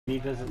He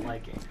doesn't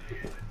like it.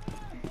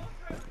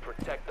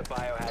 Protect the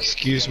biohazard.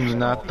 Excuse me,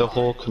 not the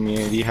whole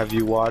community. Have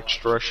you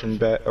watched Russian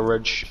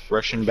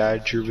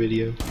Badger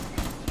video?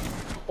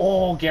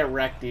 Oh, get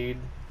wrecked, dude.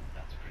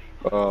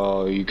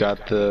 Oh, you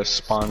got the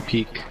spawn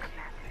peak?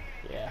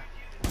 Yeah.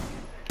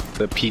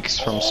 The peaks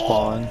from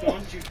spawn?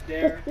 Don't you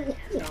dare.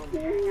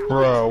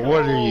 Bro,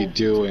 what are you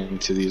doing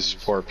to these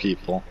poor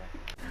people?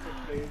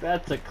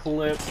 That's a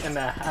clip and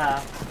a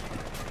half.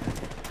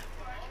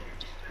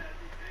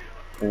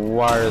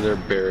 Why are there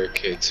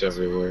barricades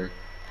everywhere?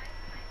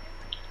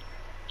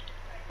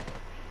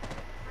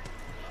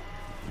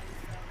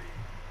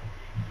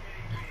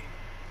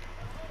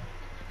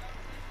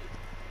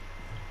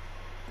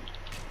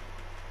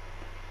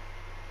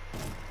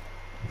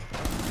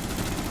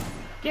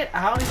 Get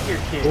out of here,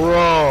 kid.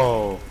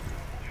 Bro!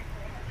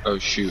 Oh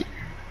shoot.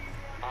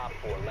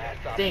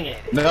 Dang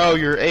it. No,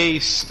 you're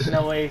ace!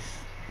 No ace.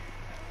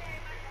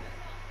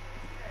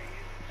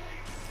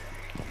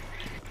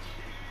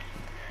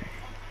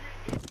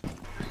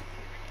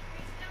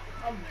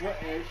 I'm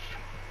British.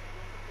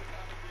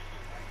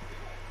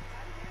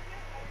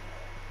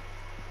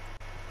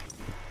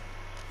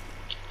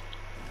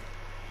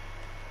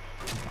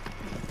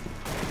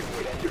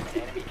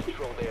 Enemy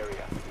controlled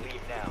area.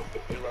 Leave now.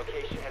 Your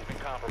location has been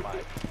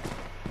compromised.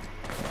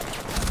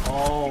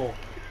 Oh,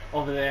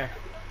 over there.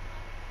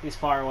 He's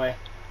far away.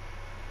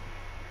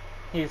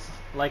 He's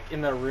like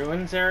in the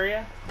ruins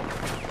area.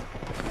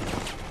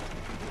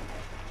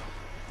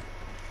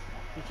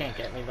 He can't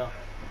get me though.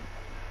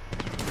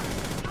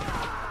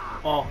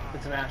 Oh,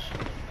 it's an Ash.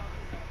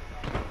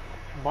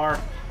 Bar.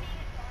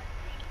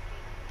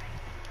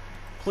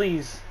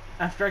 Please,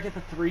 after I get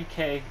the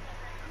 3K,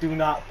 do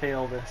not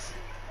fail this.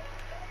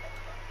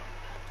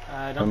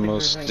 I don't I think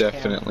most there's any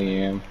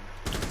definitely am.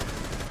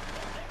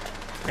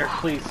 Here,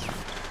 please.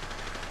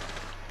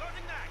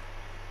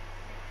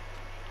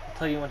 I'll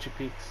tell you when she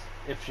peeks,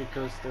 if she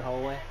goes through the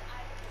hallway.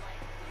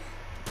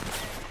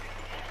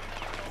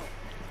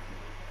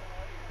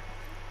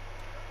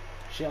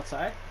 Is she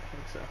outside? I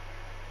think so.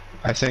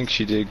 I think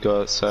she did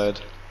go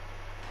outside.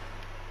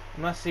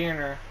 I'm not seeing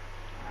her.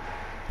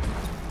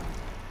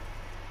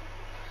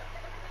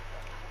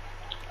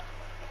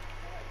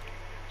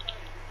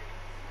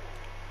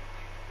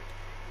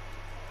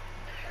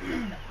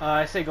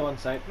 I say go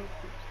inside.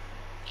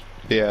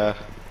 Yeah.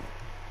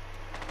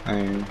 I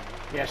mean...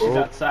 Yeah, she's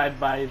outside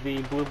by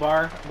the blue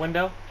bar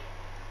window.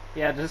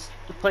 Yeah, just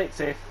play it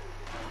safe.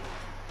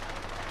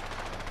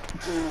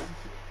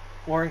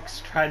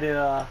 Warnks tried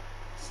to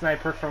snipe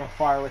her from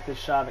afar with his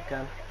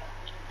shotgun.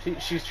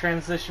 She's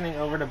transitioning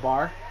over to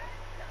bar.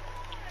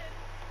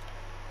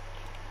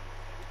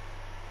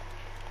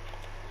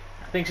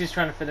 I think she's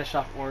trying to finish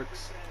off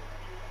Orcs.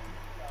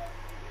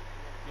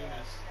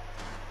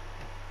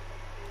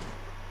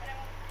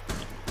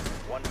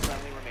 One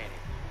friendly remaining.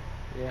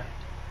 Yeah.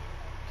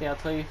 Okay, I'll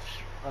tell you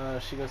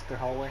if she goes through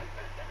hallway.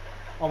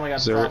 Oh my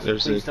god, There,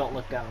 Frost, please don't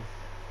look down.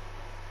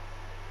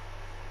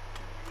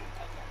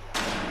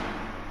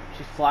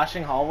 She's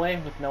flashing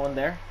hallway with no one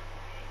there.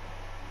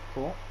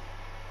 Cool.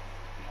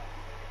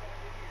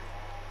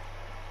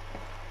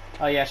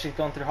 Oh yeah, she's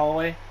going through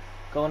hallway.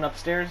 Going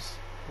upstairs.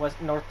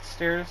 North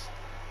stairs.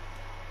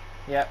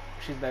 Yep,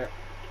 she's there.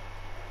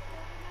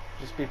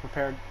 Just be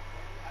prepared.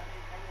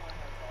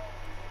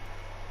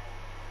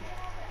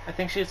 I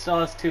think she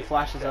still has 2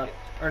 flashes up.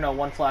 Or no,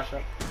 1 flash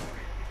up.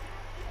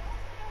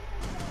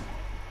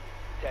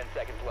 10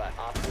 seconds left.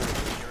 Op 4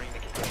 securing the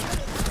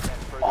container.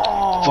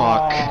 Oh!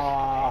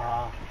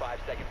 Fuck. 5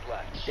 seconds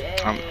left. Dang.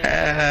 I'm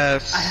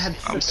ass. I had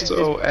I'm such a so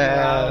good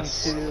round,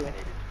 ass. too.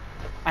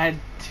 I had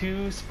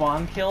 2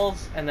 spawn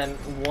kills and then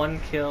 1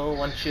 kill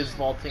when she was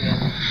vaulting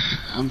in.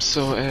 I'm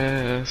so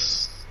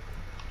ass.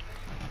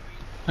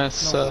 That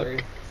suck.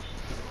 Worry.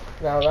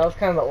 No, that was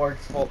kind of the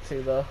Orc's fault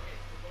too, though.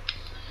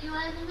 You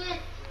want to admit?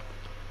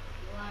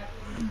 You are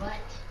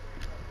what?